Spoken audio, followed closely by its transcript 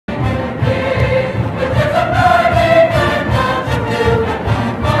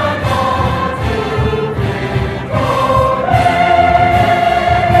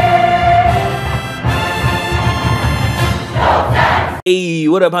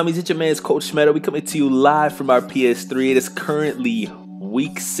What up, homies? It's your man's Coach Meta. We coming to you live from our PS3. It is currently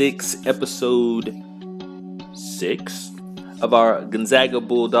week 6, episode 6 of our Gonzaga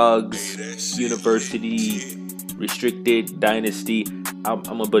Bulldogs University Restricted Dynasty. I'm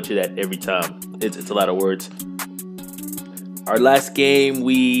gonna butcher that every time. It's a lot of words. Our last game,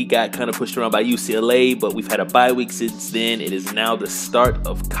 we got kind of pushed around by UCLA, but we've had a bye week since then. It is now the start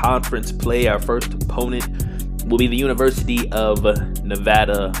of conference play. Our first opponent will be the University of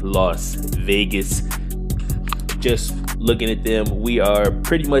Nevada, Las Vegas. Just looking at them, we are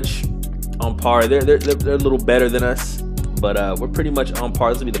pretty much on par. They're a little better than us, but we're pretty much on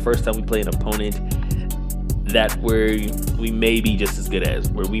par. This will be the first time we play an opponent that we may be just as good as,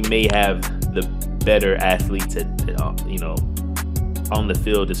 where we may have the better athletes at on the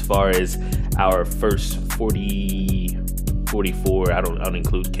field as far as our first 40, 44. I don't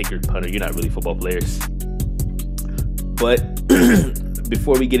include kicker, punter. You're not really football players. But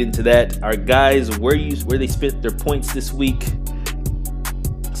before we get into that, our guys, where they spent their points this week,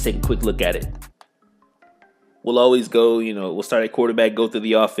 let's take a quick look at it. We'll always go, we'll start at quarterback, go through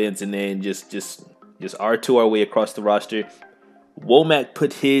the offense, and then just R2 our way across the roster. Womack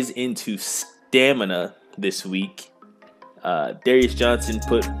put his into stamina this week. Darius Johnson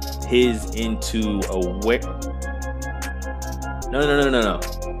put his into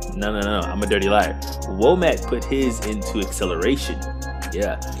No. I'm a dirty liar. Womack put his into acceleration.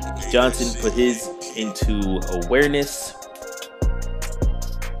 Yeah. Johnson put his into awareness.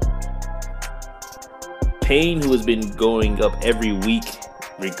 Payne, who has been going up every week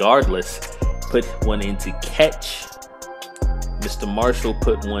regardless, put one into catch. Mr. Marshall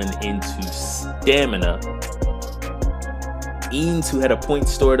put one into stamina. Eanes, who had a point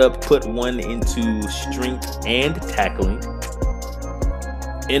stored up, put one into strength and tackling.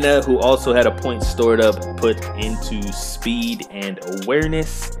 Inna, who also had a point stored up, put into speed and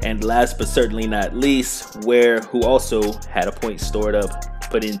awareness. And last but certainly not least, Ware, who also had a point stored up,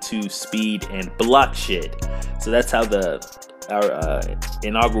 put into speed and block shed. So that's how our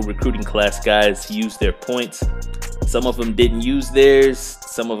inaugural recruiting class guys used their points. Some of them didn't use theirs.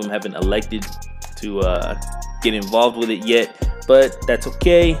 Some of them haven't elected to get involved with it yet, but that's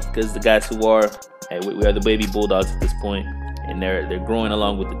okay, because the guys who are, we are the baby Bulldogs at this point, and they're growing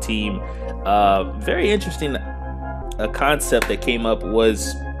along with the team. Very interesting. A concept that came up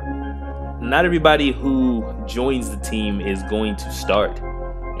was not everybody who joins the team is going to start,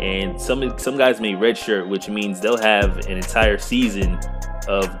 and some guys may redshirt, which means they'll have an entire season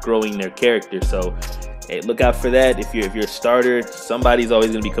of growing their character. So hey, look out for that. If you're a starter, somebody's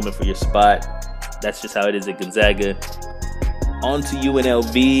always going to be coming for your spot. That's just how it is at Gonzaga. On to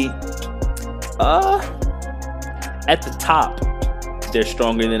UNLV. At the top, they're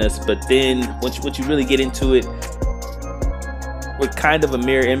stronger than us, but then once you really get into it, we're kind of a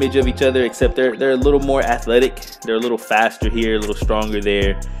mirror image of each other, except they're a little more athletic. They're a little faster here, a little stronger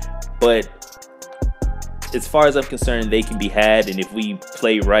there. But as far as I'm concerned, they can be had, and if we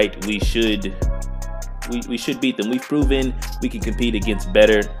play right, we should beat them. We've proven we can compete against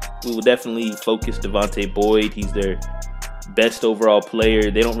better. We will definitely focus Devontae Boyd. He's their best overall player.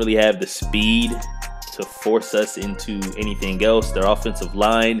 They don't really have the speed to force us into anything else. Their offensive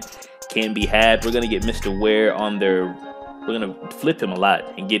line can be had. We're going to get Mr. Ware on we're going to flip him a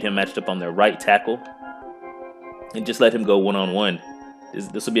lot and get him matched up on their right tackle and just let him go one-on-one.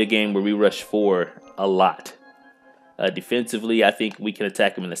 This will be a game where we rush 4 a lot. Defensively, I think we can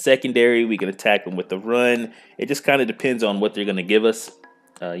attack them in the secondary. We can attack them with the run. It just kind of depends on what they're going to give us.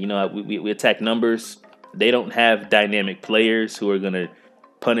 We attack numbers. They don't have dynamic players who are going to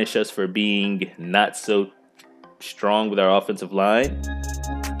punish us for being not so strong with our offensive line.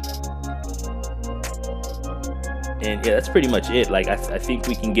 And yeah, that's pretty much it. Like, I think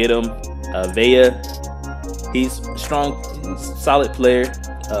we can get him. Vea, he's strong, solid player.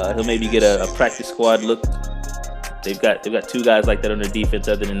 He'll maybe get a practice squad look. They've got 2 guys like that on their defense.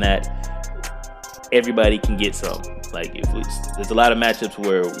 Other than that, everybody can get some. Like, there's a lot of matchups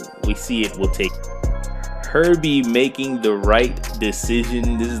where we see it, we'll take. Herbie making the right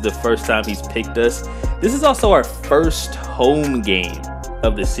decision. This is the first time he's picked us. This is also our first home game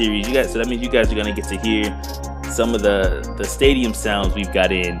of the series. So that means you guys are gonna get to hear some of the stadium sounds we've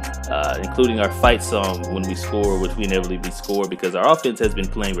got in, including our fight song when we score, which we inevitably score because our offense has been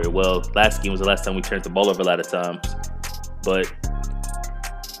playing very well. Last game was the last time we turned the ball over a lot of times. But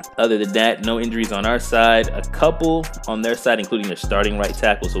other than that, no injuries on our side. A couple on their side, including their starting right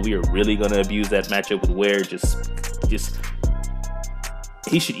tackle. So we are really going to abuse that matchup with Ware.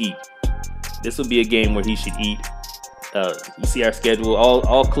 He should eat. This will be a game where he should eat. You see our schedule,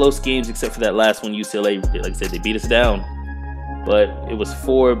 all close games except for that last one, UCLA. Like I said, they beat us down. but it was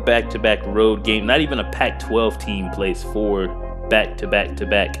 4 back-to-back road games. Not even a Pac-12 team plays 4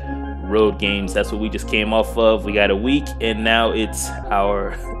 back-to-back road games. That's what we just came off of. We got a week, and now it's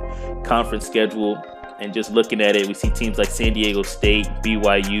our conference schedule. And just looking at it, we see teams like San Diego State,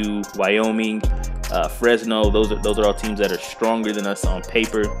 BYU, Wyoming, Fresno. Those are all teams that are stronger than us on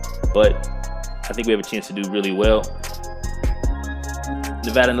paper, but I think we have a chance to do really well.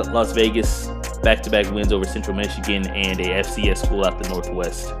 Nevada, Las Vegas, back-to-back wins over Central Michigan and a FCS school out the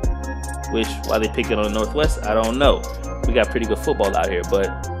Northwest. Which, why they pick it on the Northwest, I don't know. We got pretty good football out here,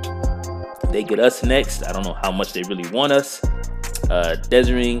 but they get us next. I don't know how much they really want us.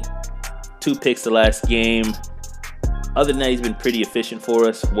 Deisering, 2 picks the last game. Other than that, he's been pretty efficient for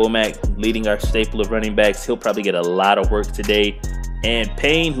us. Womack leading our staple of running backs. He'll probably get a lot of work today. And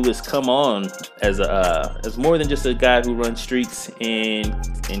Payne, who has come on as more than just a guy who runs streaks and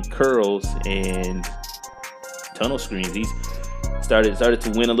curls and tunnel screens. He's started to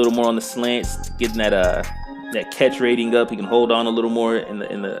win a little more on the slants, getting that catch rating up. He can hold on a little more in the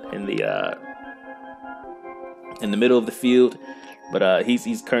middle of the field. But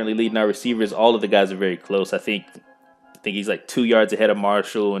he's currently leading our receivers. All of the guys are very close. I think he's like 2 yards ahead of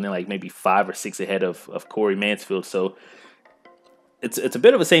Marshall, and then like maybe 5 or 6 ahead of Corey Mansfield. So it's a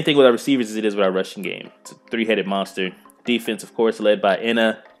bit of the same thing with our receivers as it is with our rushing game. It's a 3-headed monster. Defense, of course, led by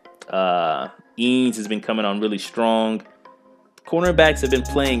Enna. Eanes has been coming on really strong. Cornerbacks have been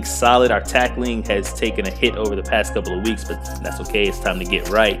playing solid. Our tackling has taken a hit over the past couple of weeks, but that's okay. It's time to get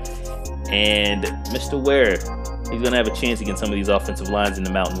right. And Mr. Ware, he's going to have a chance against some of these offensive lines in the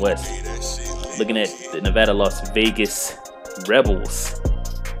Mountain West. Looking at the Nevada Las Vegas Rebels.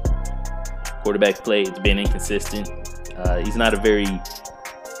 Quarterback play, it's been inconsistent. He's not a very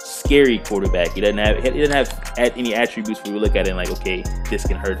scary quarterback. He doesn't have any attributes where we look at it and like, okay, this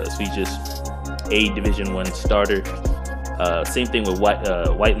can hurt us. He's just a Division I starter. Same thing with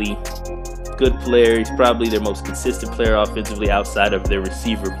Whiteley. Good player. He's probably their most consistent player offensively outside of their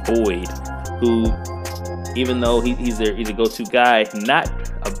receiver Boyd, who, even though he's a go-to guy, not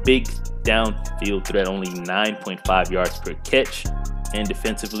a big downfield threat, only 9.5 yards per catch. And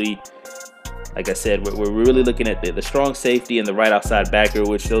defensively, like I said, we're really looking at the strong safety and the right outside backer,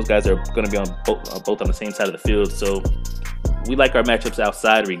 which those guys are going to be on both on the same side of the field. So we like our matchups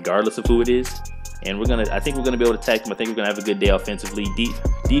outside regardless of who it is. And I think we're gonna be able to attack them. I think we're gonna have a good day offensively.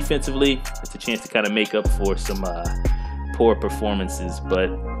 Defensively, it's a chance to kind of make up for some poor performances,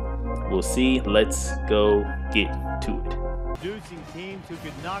 but we'll see. Let's go get to it. Producing teams who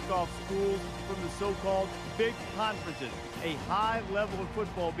could knock off schools from the so-called big conferences. A high level of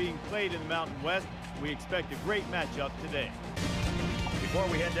football being played in the Mountain West. We expect a great matchup today. Before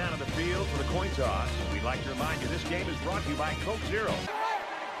we head down to the field for the coin toss, we'd like to remind you this game is brought to you by Coke Zero.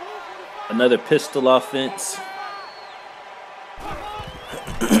 Another pistol offense.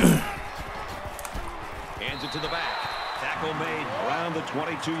 Hands it to the back. Tackle made around the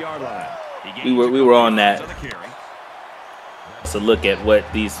 22-yard line. We were on that. So look at what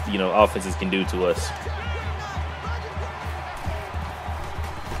these offenses can do to us.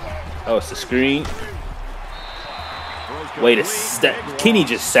 Oh, it's a screen. Wait a step. Kenny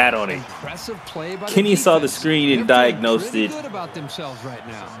just sat on it. Kenny saw the screen and diagnosed it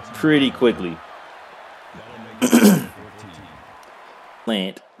pretty quickly.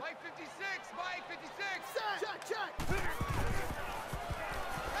 Plant.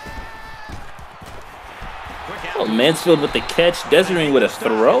 Oh, Mansfield with the catch. Deisering with a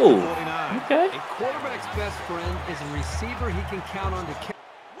throw. Okay. A quarterback's best friend is a receiver he can count on to catch.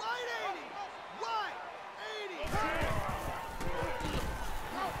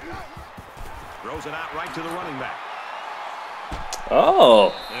 Throws it out right to the running back.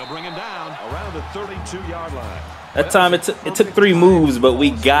 Oh. They'll bring him down around the 32-yard line. That time it took 3 moves, but we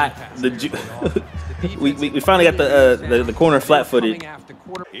got the we finally got the corner flat-footed.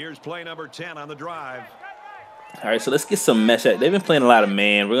 Here's play number 10 on the drive. All right, so let's get some mesh. They've been playing a lot of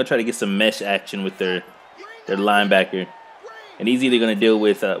man. We're gonna try to get some mesh action with their linebacker, and he's either gonna deal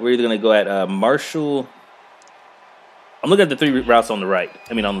with. We're either gonna go at Marshall. I'm looking at the 3 routes on the right.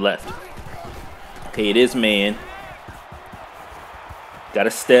 I mean on the left. Okay, it is man. Got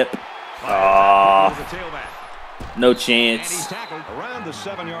a step. No chance. Around the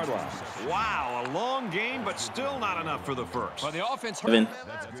 7-yard line. Wow, a long game, but still not enough for the first. But the offense. We're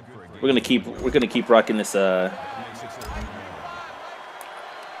gonna keep rocking this. Gonna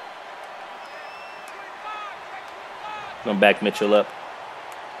back Mitchell up.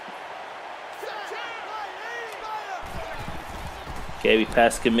 Okay, we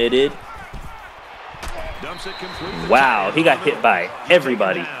pass committed. Wow, he got hit by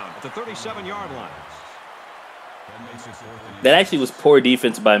everybody. At the 37-yard line. That actually was poor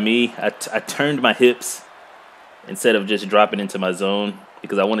defense by me. I turned my hips instead of just dropping into my zone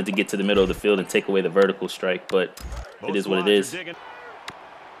because I wanted to get to the middle of the field and take away the vertical strike, but it is what it is.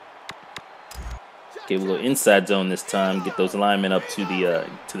 Okay, we'll go inside zone this time, get those linemen up to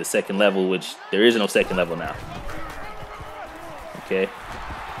the second level, which there is no second level now. Okay.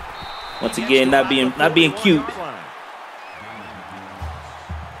 Once again, not being cute.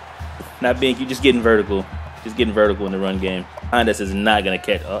 Not being cute, just getting vertical. Just getting vertical in the run game. Behind us is not going to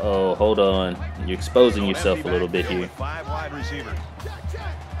catch. Uh-oh, hold on. You're exposing yourself a little bit here.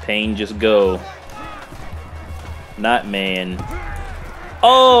 Payne, just go. Not man.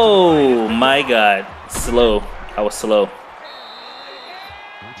 Oh, my God. Slow. I was slow.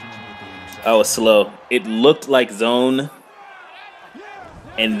 I was slow. It looked like zone.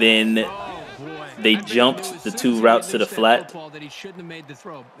 And then they jumped the two routes to the flat,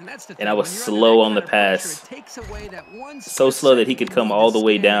 and I was slow on the pass. So slow that he could come all the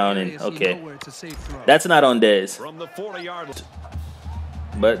way down, and okay. That's not on Dez.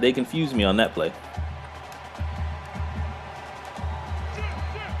 But they confused me on that play.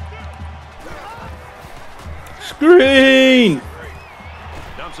 Screen!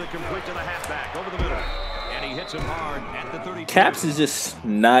 Dumps it complete to the halfback over the middle. And he hits him hard at the 32. Caps is just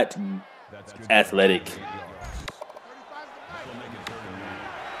not athletic.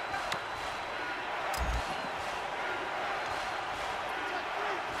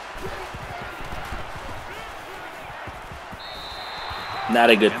 Not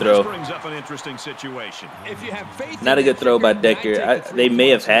a good throw. Not a good throw by Decker. They may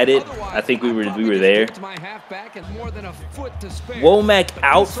have had it. I think we were there. Womack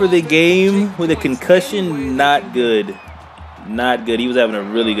out for the game with a concussion. Not good. Not good. He was having a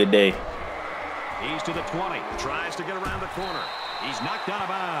really good day. He's to the 20. Tries to get around the corner. He's knocked out of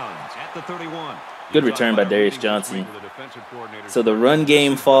bounds at the 31. Good return by Darius Johnson. So the run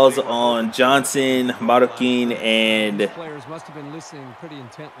game falls on Johnson, Marroquin, and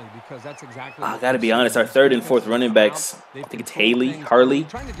I gotta be honest, our third and fourth running backs, I think it's Harley,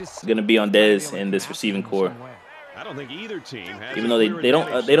 gonna be on Dez in this receiving core. I don't think either team has, even though they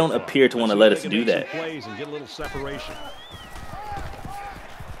don't appear to want to let us do that.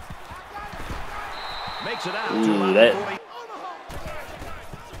 Ooh, that.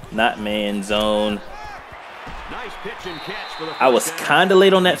 Not man zone. I was kind of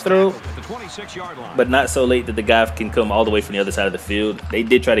late on that throw, but not so late that the guy can come all the way from the other side of the field. They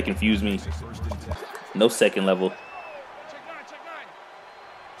did try to confuse me. No second level.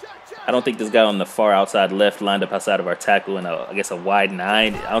 I don't think this guy on the far outside left lined up outside of our tackle in I guess a wide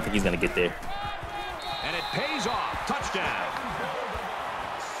 9. I don't think he's going to get there. And it pays off. Touchdown.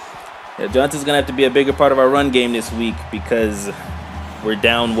 Yeah, Johnson's going to have to be a bigger part of our run game this week because we're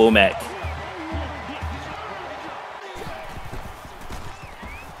down Womack.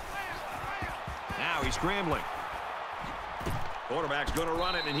 Now he's scrambling. Quarterback's going to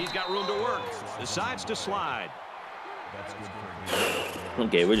run it, and he's got room to work. Decides to slide.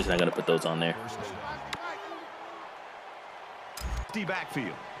 Okay, we're just not going to put those on there.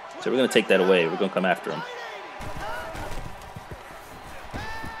 Backfield. So we're going to take that away. We're going to come after him.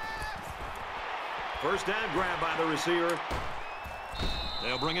 First down grab by the receiver.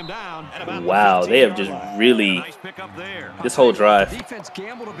 They'll bring him down. Wow, they have just really nice this whole drive. Defense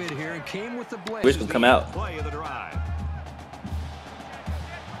gambled a bit here and came with the blitz. We're just gonna come out. Play of the drive.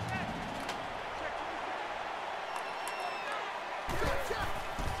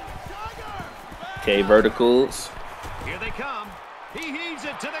 Okay, verticals. Here they come. He heaves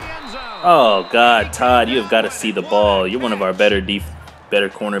it to the end zone. Oh God, Todd, you have got to see the ball. You're one of our better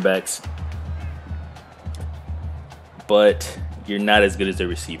cornerbacks, but you're not as good as a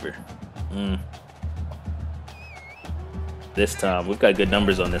receiver. This time, we've got good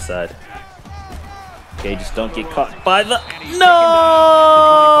numbers on this side. Okay, just don't get caught by the... No!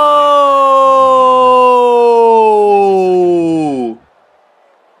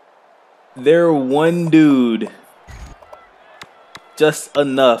 They're one dude. Just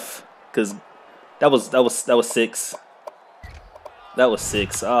enough, because that was 6. That was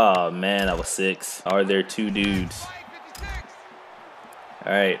 6. Oh man, that was 6. Are there 2 dudes?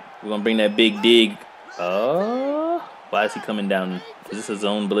 All right, we're gonna bring that big dig. Why is he coming down? Is this a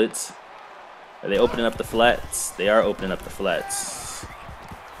zone blitz? Are they opening up the flats? They are opening up the flats.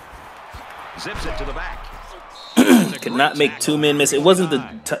 Zips it to the back. Could not make 2 men miss. It wasn't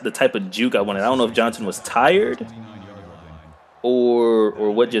the type of juke I wanted. I don't know if Johnson was tired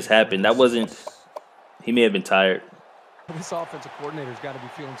or what just happened. That wasn't. He may have been tired. This offensive coordinator's got to be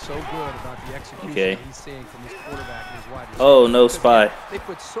feeling so good about the execution Okay. that he's seeing from his quarterback and his wide receiver. Oh, no spy. They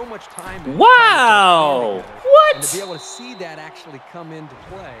put so much time in. Wow! What? And to be able to see that actually come into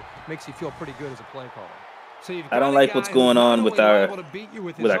play makes you feel pretty good as a play caller. So you've got I don't like what's going on with our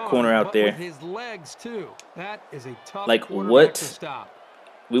corner out there. with his legs too. That is a tough Like quarterback what? to stop.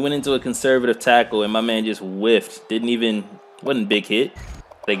 We went into a conservative tackle and my man just whiffed. Wasn't a big hit.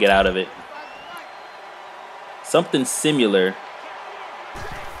 They get out of it. Something similar.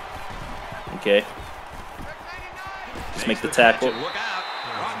 Okay. Just make the tackle.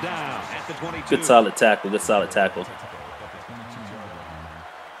 Good solid tackle. Good solid tackle.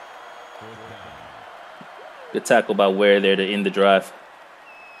 Good tackle by Ware there to end the drive.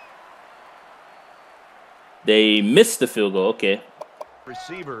 They missed the field goal. Okay.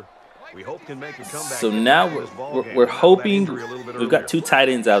 Receiver, we hope can make a comeback. So now we're hoping we've got 2 tight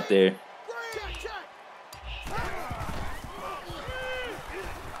ends out there.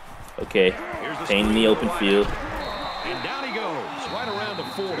 Okay, Payne in the open field. And down he goes, right around the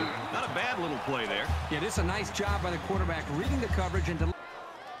 40. Not a bad little play there. Yeah, this is a nice job by the quarterback reading the coverage and.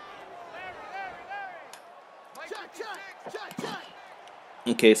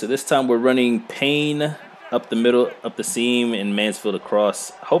 Okay, so this time we're running Payne up the middle, up the seam, and Mansfield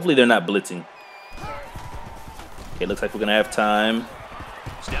across. Hopefully they're not blitzing. Okay, looks like we're gonna have time.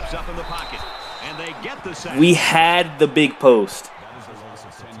 Steps up in the pocket, and they get the sack. We had the big post.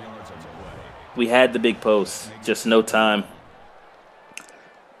 We had the big post. Just no time.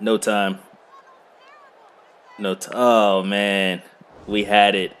 No time. No time. Oh man, we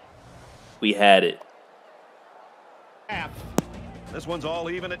had it. We had it. This one's all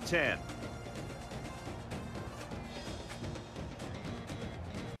even at 10.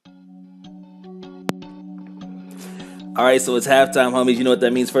 All right, so it's halftime, homies. You know what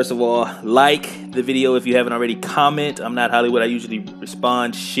that means. First of all, like the video if you haven't already. Comment. I'm not Hollywood. I usually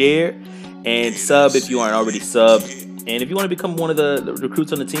respond. Share. And sub if you aren't already subbed. And if you want to become one of the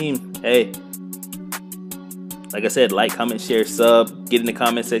recruits on the team, hey, like I said, like, comment, share, sub, get in the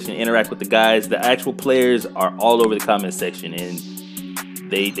comment section, interact with the guys. The actual players are all over the comment section, and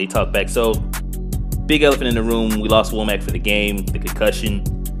they talk back. So, big elephant in the room. We lost Womack for the game, the concussion.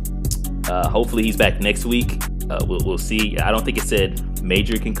 Hopefully he's back next week. We'll see. I don't think it said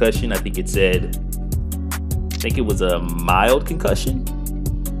major concussion. I think it was a mild concussion.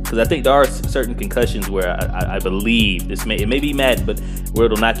 Because I think there are certain concussions where I believe it may be mad, but where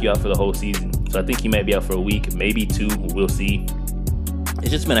it'll knock you out for the whole season. So I think he might be out for a week, maybe 2. We'll see. It's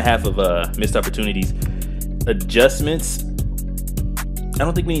just been a half of missed opportunities. Adjustments. I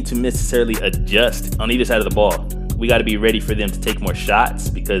don't think we need to necessarily adjust on either side of the ball. We got to be ready for them to take more shots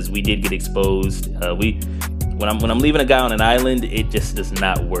because we did get exposed. When I'm leaving a guy on an island, it just does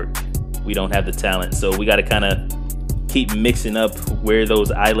not work. We don't have the talent, so we got to kind of keep mixing up where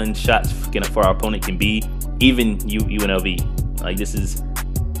those island shots for our opponent can be. Even UNLV, like this is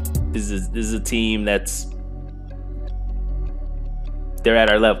a team they're at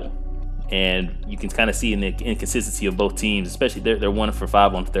our level, and you can kind of see in the inconsistency of both teams, especially they're 1 for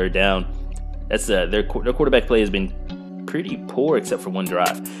 5 on 3rd down. That's their quarterback play has been pretty poor except for one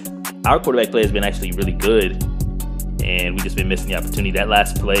drive. Our quarterback play has been actually really good, and we just been missing the opportunity. That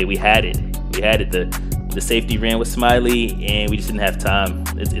last play, we had it. The safety ran with Smiley, and we just didn't have time.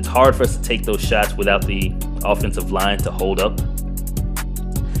 It's hard for us to take those shots without the offensive line to hold up.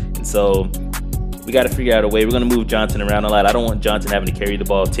 And so we got to figure out a way. We're going to move Johnson around a lot. I don't want Johnson having to carry the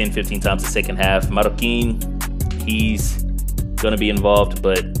ball 10, 15 times the second half. Marroquin, he's going to be involved,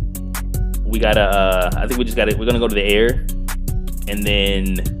 but we got to, I think we're going to go to the air and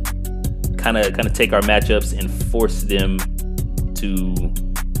then kind of take our matchups and force them to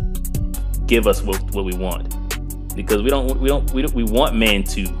give us what we want, because we want man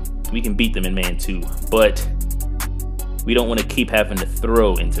 2. We can beat them in man 2, but we don't want to keep having to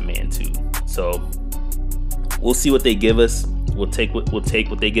throw into man 2. So we'll see what they give us. We'll take what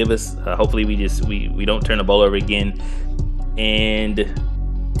they give us. Hopefully we don't turn the ball over again. And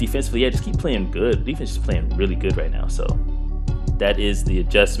defensively, yeah, just keep playing good. Defense is playing really good right now. So that is the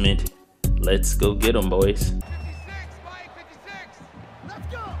adjustment. Let's go get them, boys.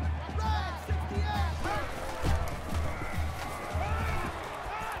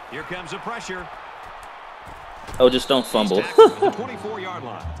 Here comes the pressure. Oh, just don't fumble. 24-yard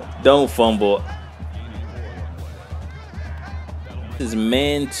line. Don't fumble. This is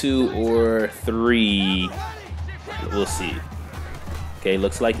man 2 or 3. We'll see. Okay,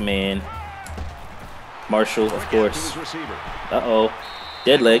 looks like man. Marshall, of course. Uh-oh.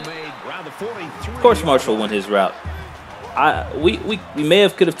 Dead leg. Of course Marshall won his route. We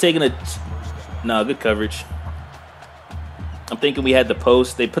could have taken a... No, good coverage. I'm thinking we had the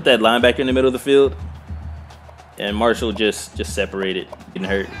post. They put that linebacker in the middle of the field, and Marshall just separated, getting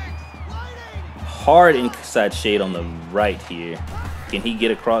hurt. Hard inside shade on the right here. Can he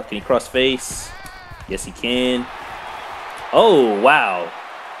get across? Can he cross face? Yes, he can. Oh, wow.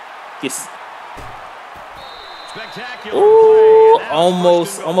 Gets. Ooh,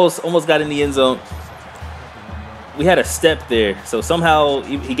 almost got in the end zone. We had a step there, so somehow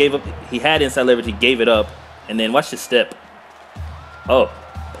he gave up. He had inside leverage. He gave it up, and then watch the step. Oh.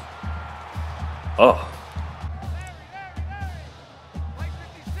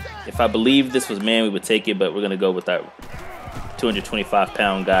 If I believe this was man, we would take it, but we're gonna go with that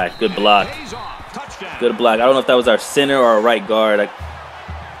 225-pound guy. Good block. Good block. I don't know if that was our center or our right guard,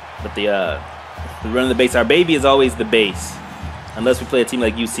 but the running the base. Our baby is always the base, unless we play a team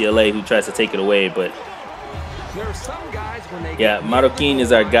like UCLA who tries to take it away. But yeah, Marroquin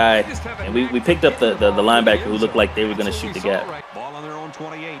is our guy, and we picked up the linebacker who looked like they were going to shoot the gap. Ball on their own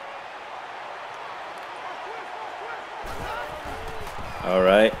 28. All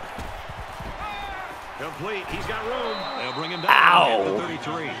right. Complete. He's got room. They'll bring him down. Ow. At the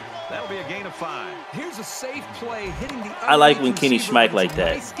 33. That'll be a gain of 5. Here's a safe play hitting the I like when Kenny Schmeich like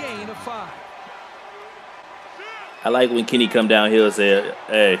that. Nice gain of 5. I like when Kenny come downhill and say,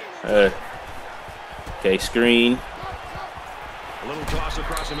 hey, okay, screen. A little toss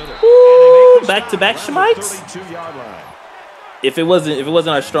across the middle. Ooh, back-to-back Schmeichs. If it wasn't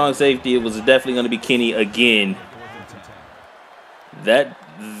our strong safety, it was definitely going to be Kenny again. That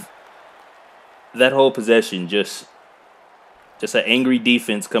whole possession, just an angry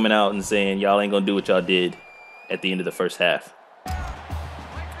defense coming out and saying y'all ain't gonna do what y'all did at the end of the first half.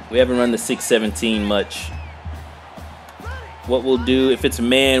 We haven't run the 6-17 much. What we'll do, if it's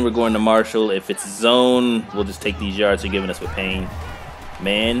man, we're going to Marshall. If it's zone, we'll just take these yards they're giving us with Payne.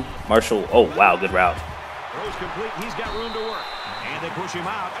 Man, Marshall. Oh wow, good route. Throws complete. He's got room to work, and they push him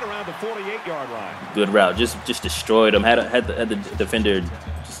out at around the 48-yard line. Good route. Just destroyed him. Had the defender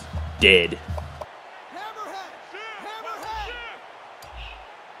just dead.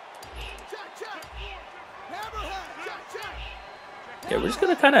 Yeah, we're just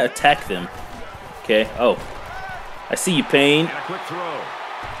gonna kind of attack them. Okay. Oh, I see you, Payne. And a quick throw.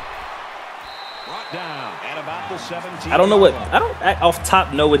 Brought down at about the 17. I don't off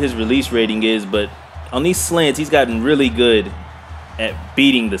top know what his release rating is, but on these slants, he's gotten really good at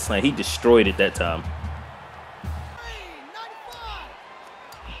beating the slant. He destroyed it that time.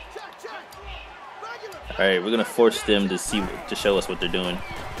 All right, we're gonna force them to show us what they're doing.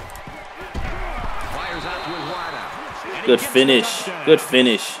 Good finish. Good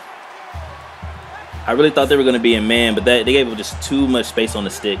finish. I really thought they were going to be in man, but they gave him just too much space on the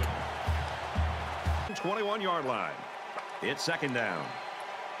stick. 21-yard line. It's second down.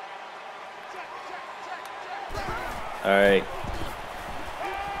 All right.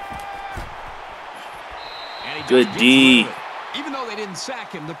 Good D. Even though they didn't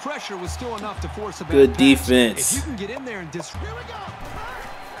sack him, the pressure was still enough to force a bad good pass. defense. If you can get in there and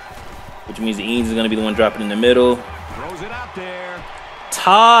which means Eanes is going to be the one dropping in the middle. Throws it out there.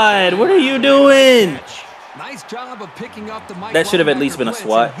 Todd, what are you doing? Nice job of picking up the that should have at least been a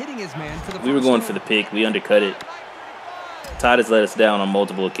swat. We were going down. for the pick. We undercut it. Todd has let us down on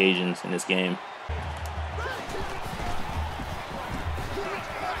multiple occasions in this game.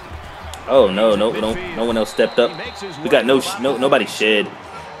 Oh no one else stepped up. We got nobody shed,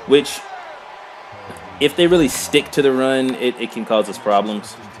 which if they really stick to the run, it can cause us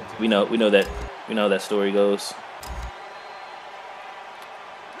problems. We know that story goes.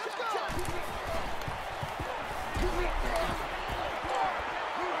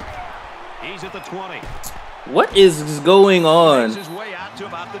 He's at the 20. What is going on? His way out to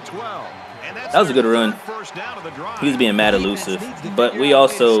about the 12. And that was a good run. First down of the drive. He was being mad elusive, but we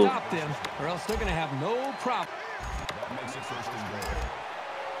also. Or else they're going to have no problem.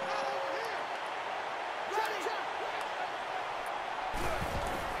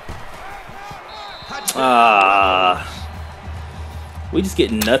 We just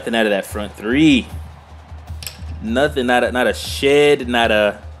get nothing out of that front three. Nothing, not a shed, not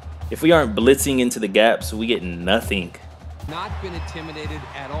a. If we aren't blitzing into the gaps, we get nothing. Not been intimidated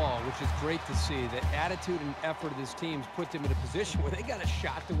at all, which is great to see. The attitude and effort of this team's put them in a position where they got a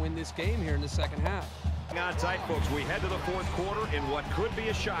shot to win this game here in the second half. Hang on tight, folks. We head to the fourth quarter in what could be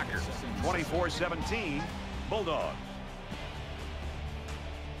a shocker. 24-17, Bulldogs.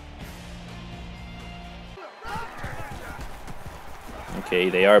 Okay,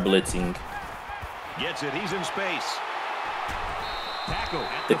 they are blitzing. Gets it. He's in space.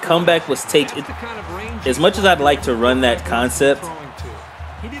 The comeback was taken. As much as I'd like to run that concept,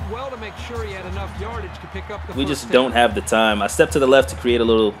 He did well to make sure he had enough yardage to pick up the We just don't have the time. I stepped to the left to create a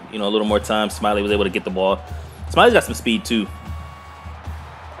little, a little more time. Smiley was able to get the ball. Smiley's got some speed too.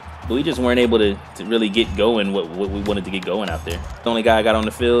 But we just weren't able to really get going what we wanted to get going out there. The only guy I got on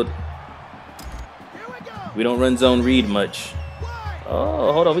the field. We don't run zone read much.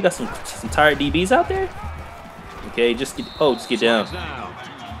 Oh, hold on. We got some tired DBs out there. Okay, just get down.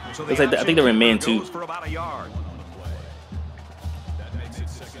 Looks like I think they're in man too.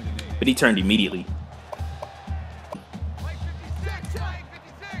 But he turned immediately.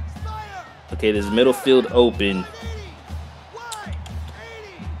 Okay, there's middle field open.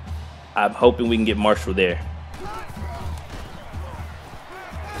 I'm hoping we can get Marshall there.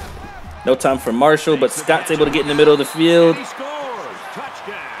 No time for Marshall, but Scott's able to get in the middle of the field.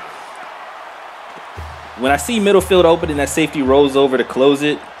 When I see middle field open and that safety rolls over to close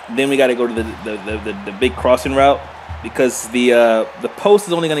it, then we got to go to the big crossing route, because the post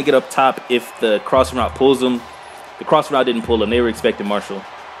is only going to get up top if the crossing route pulls them. The crossing route didn't pull them. They were expecting Marshall.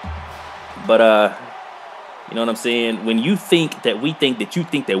 But you know what I'm saying? When you think that we think that you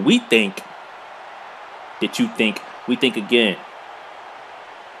think that we think that you think, we think again.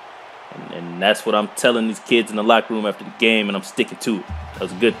 And that's what I'm telling these kids in the locker room after the game, and I'm sticking to it. That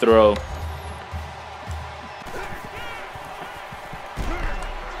was a good throw.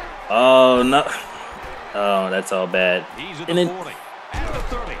 Oh, no. Oh, that's all bad. And then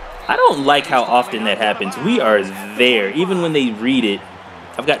I don't like how often that happens. We are there. Even when they read it,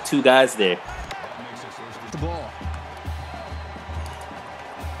 I've got two guys there. The ball.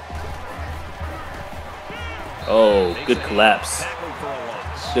 Oh, good collapse.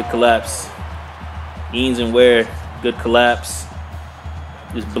 Good collapse. Eanes and Ware, good collapse.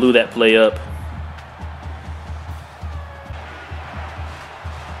 Just blew that play up.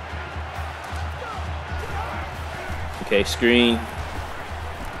 Okay, screen.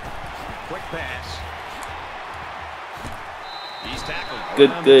 Quick pass. He's tackled.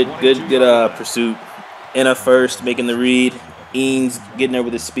 Good pursuit. Enna first, making the read. Eanes getting there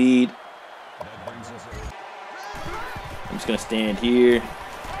with his speed. I'm just gonna stand here.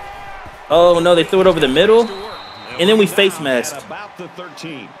 Oh no, they threw it over the middle, and then we face masked. About the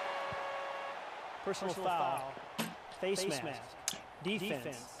 13. Personal foul. Face mask.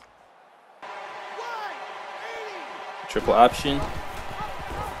 Defense. Triple option.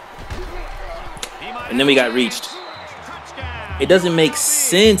 And then we got reached. It doesn't make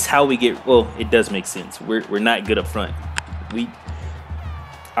sense how we get, well, it does make sense. We're not good up front.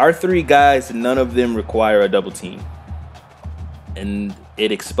 Our three guys, none of them require a double team. And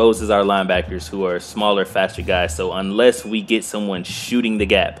it exposes our linebackers, who are smaller, faster guys. So unless we get someone shooting the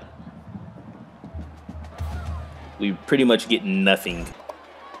gap, we pretty much get nothing.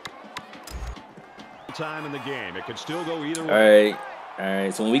 Time in the game, it could still go either way. All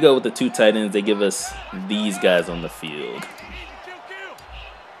right. So when we go with the two tight ends, they give us these guys on the field.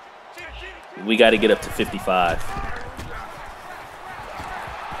 We got to get up to 55.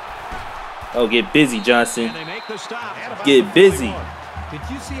 Oh, get busy, Johnson. Get busy. Did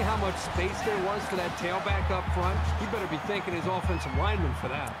you see how much space there was for that tailback up front? He better be thanking his offensive lineman for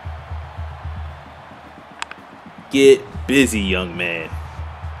that. Get busy, young man.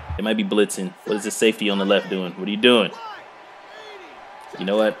 They might be blitzing. What is the safety on the left doing? What are you doing? You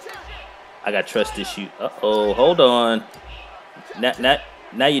know what? I got trust issue. Uh-oh, hold on.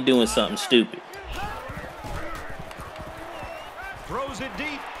 Now you're doing something stupid. Throws it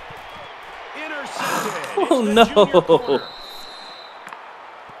deep. Intercepted. Oh, no.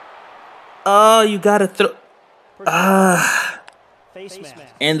 Oh, you got to throw. Face mask.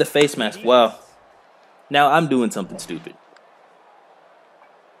 And the face mask. Wow. Now I'm doing something stupid.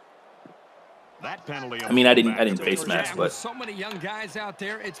 That penalty. I mean, I didn't face mask, but With so many young guys out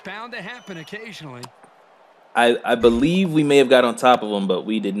there, it's bound to happen occasionally. I believe we may have got on top of them, but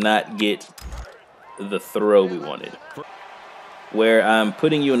we did not get the throw we wanted. Where I'm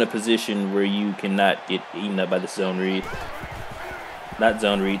putting you in a position where you cannot get eaten up by the zone read. Not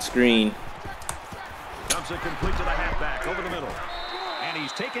zone read, screen. Dumps it complete to the halfback over the middle. And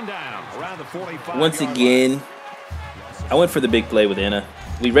he's taken down around the 45. Once again, I went for the big play with Enna.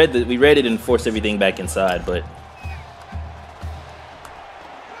 We read it and forced everything back inside, but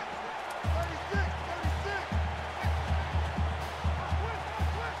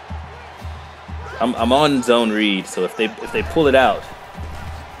I'm on zone read, so if they pull it out.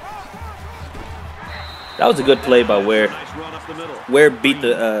 That was a good play by Ware. Ware beat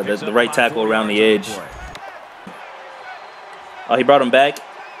the right tackle around the edge. Oh, he brought him back.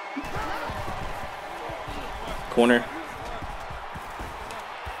 Corner.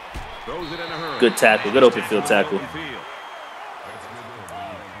 Throws it in a hurry. Good tackle. Good open field tackle.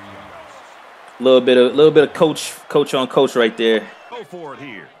 little bit of coach on coach right there. Go for it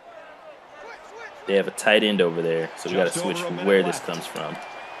here. They have a tight end over there, so we got to switch where this comes from.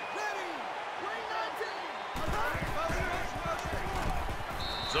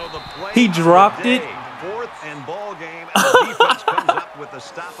 So the play He dropped it. 4th and ball game, and the defense comes up with the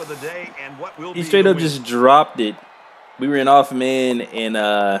stop of the day, and what will He straight up just dropped it. We were in off man, and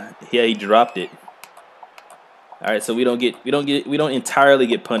yeah, he dropped it. All right, so we don't entirely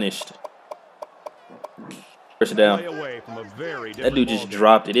get punished. First down. That dude just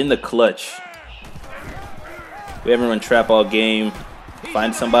dropped it in the clutch. We haven't run trap all game.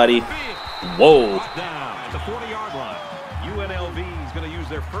 Find somebody. Whoa. Down at the 40-yard line. UNLV is going to use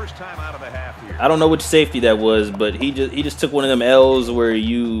their first time out of the half here. I don't know which safety that was, but he just took one of them L's where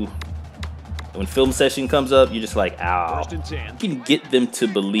when film session comes up, you're just like, ow. You can get them to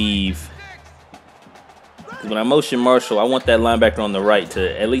believe. When I motion Marshall, I want that linebacker on the right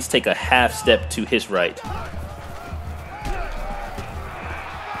to at least take a half step to his right. He's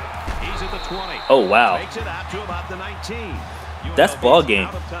at the 20. Oh, wow. Makes it out to about the 19. That's ball game.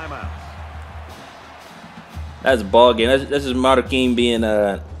 That's ball game. That's just Marroquin being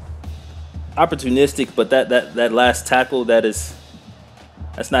opportunistic, but that last tackle, that's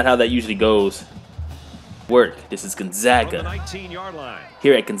not how that usually goes. Work. This is Gonzaga. 19-yard line.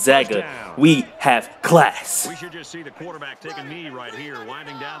 Here at Gonzaga, we have class. We should just see the quarterback take a knee right here,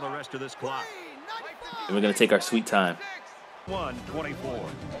 winding down the rest of this clock. And we're going to take our sweet time. 1-24.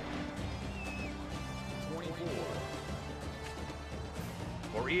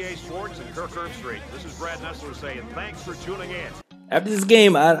 For EA Sports and Kirk Herbstreit, this is Brad Nessler saying thanks for tuning in. After this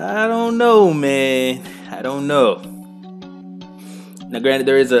game, I don't know, man. I don't know. Now, granted,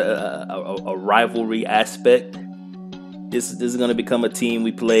 there is a rivalry aspect. This is going to become a team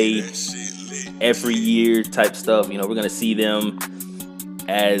we play every year type stuff. We're going to see them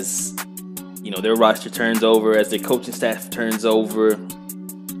as, their roster turns over, as their coaching staff turns over.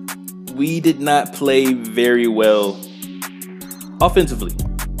 We did not play very well offensively.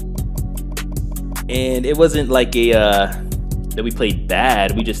 And it wasn't like that we played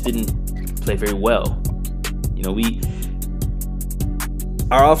bad. We just didn't play very well.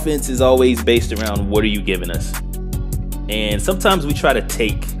 Our offense is always based around what are you giving us? And sometimes we try to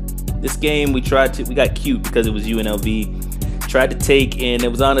take. This game we got cute because it was UNLV. Tried to take, and it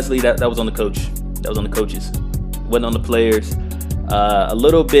was honestly that was on the coach. That was on the coaches. It wasn't on the players. A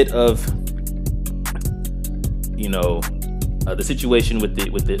little bit of the situation with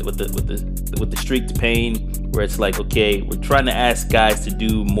the streak to pain, where it's like, okay, we're trying to ask guys to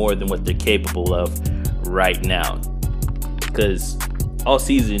do more than what they're capable of right now. Because all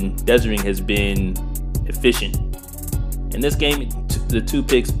season, Deisering has been efficient. In this game, the 2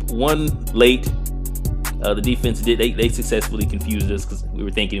 picks, one late. The defense they successfully confused us because we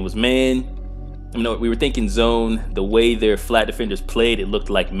were thinking it was man. We were thinking zone. The way their flat defenders played, it looked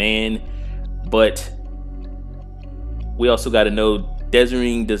like man. But we also got to know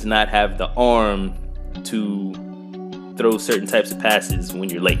Deisering does not have the arm to throw certain types of passes when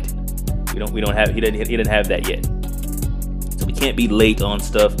you're late. He didn't have that yet. So we can't be late on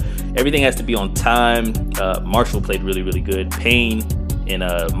stuff. Everything has to be on time. Marshall played really, really good. Payne and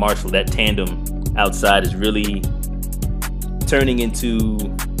Marshall, that tandem outside is really turning into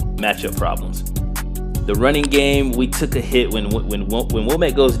matchup problems. The running game, we took a hit when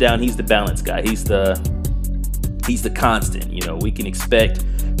Womack goes down. He's the balance guy. He's the constant. We can expect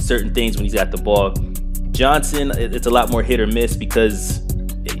certain things when he's got the ball. Johnson, it's a lot more hit or miss because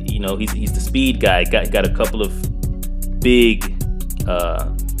he's the speed guy. Got a couple of big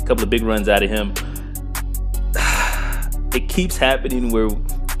runs out of him. It keeps happening where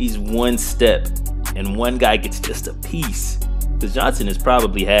he's one step and one guy gets just a piece. Because Johnson has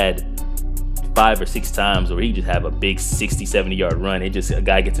probably had 5 or 6 times where he just have a big 60-70 yard run. A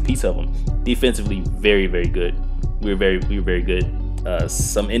guy gets a piece of him. Defensively, very, very good. We were very good.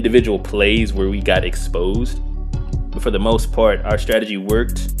 Some individual plays where we got exposed, but for the most part, our strategy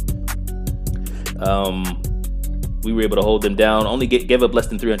worked. We were able to hold them down. Only gave up less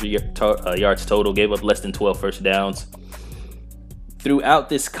than 300 yards total. Gave up less than 12 first downs. Throughout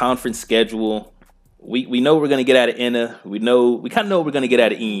this conference schedule, we know we're going to get out of Enna. We kind of know we're going to get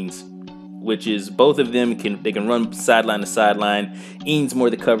out of Eanes, which is both of them can run sideline to sideline. Eanes more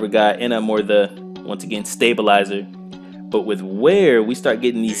the cover guy, Enna more the, once again, stabilizer. But with Ware, we start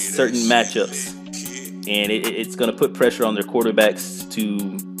getting these certain matchups, and it's going to put pressure on their quarterbacks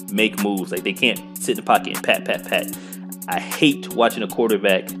to make moves. Like, they can't sit in the pocket and pat. I hate watching a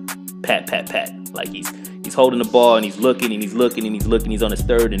quarterback pat. Like, he's holding the ball and he's looking. He's on his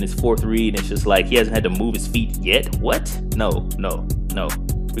 3rd and his 4th read, and it's just like he hasn't had to move his feet yet. What? No.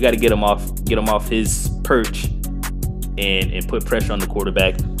 We got to get him off his perch and put pressure on the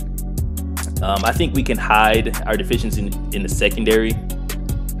quarterback. I think we can hide our deficiency in the secondary,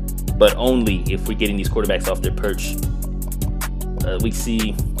 but only if we're getting these quarterbacks off their perch. We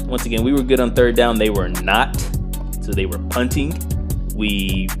see, once again, we were good on third down. They were not, so they were punting.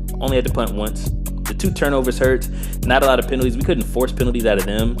 We only had to punt once. The 2 turnovers hurt. Not a lot of penalties. We couldn't force penalties out of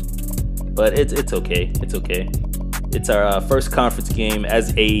them, but it's okay. It's okay. It's our first conference game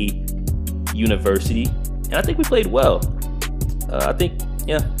as a university, and I think we played well. I think,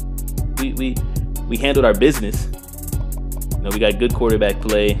 yeah, we handled our business. You know, we got good quarterback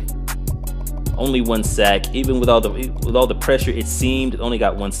play. Only 1 sack, even with all the pressure. It seemed only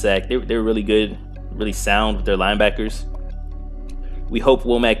got 1 sack. They were really good, really sound with their linebackers. We hope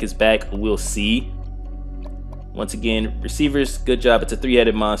Womack is back. We'll see. Once again, receivers, good job. It's a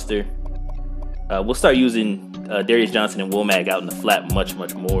 3-headed monster. We'll start using Darius Johnson and Womack out in the flat much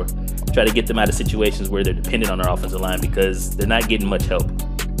more. Try to get them out of situations where they're dependent on our offensive line because they're not getting much help.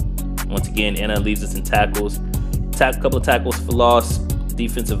 Once again, Anna leaves us in tackles. A couple of tackles for loss.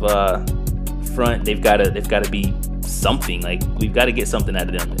 Defensive front, they've got to be something. Like, we've got to get something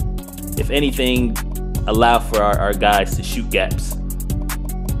out of them. If anything, allow for our guys to shoot gaps.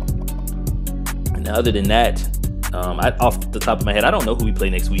 And other than that, off the top of my head, I don't know who we play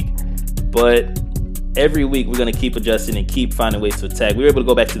next week, but every week we're going to keep adjusting and keep finding ways to attack. We were able to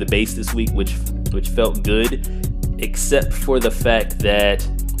go back to the base this week, which felt good, except for the fact that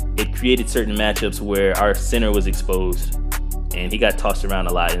it created certain matchups where our center was exposed and he got tossed around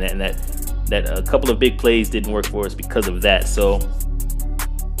a lot, and that a couple of big plays didn't work for us because of that. So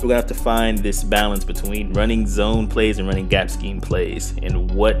we're gonna have to find this balance between running zone plays and running gap scheme plays,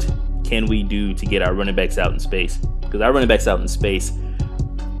 and what can we do to get our running backs out in space, because our running backs out in space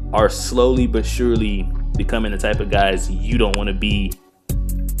are slowly but surely becoming the type of guys you don't want to be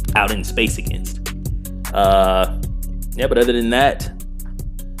out in space against. Yeah, but other than that,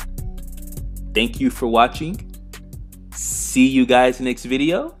 thank you for watching. See you guys next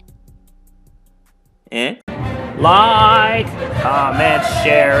video. And like, comment,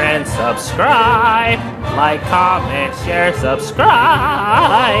 share, and subscribe. Like, comment, share,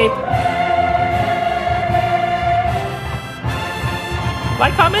 subscribe.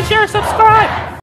 Like, comment, share, subscribe.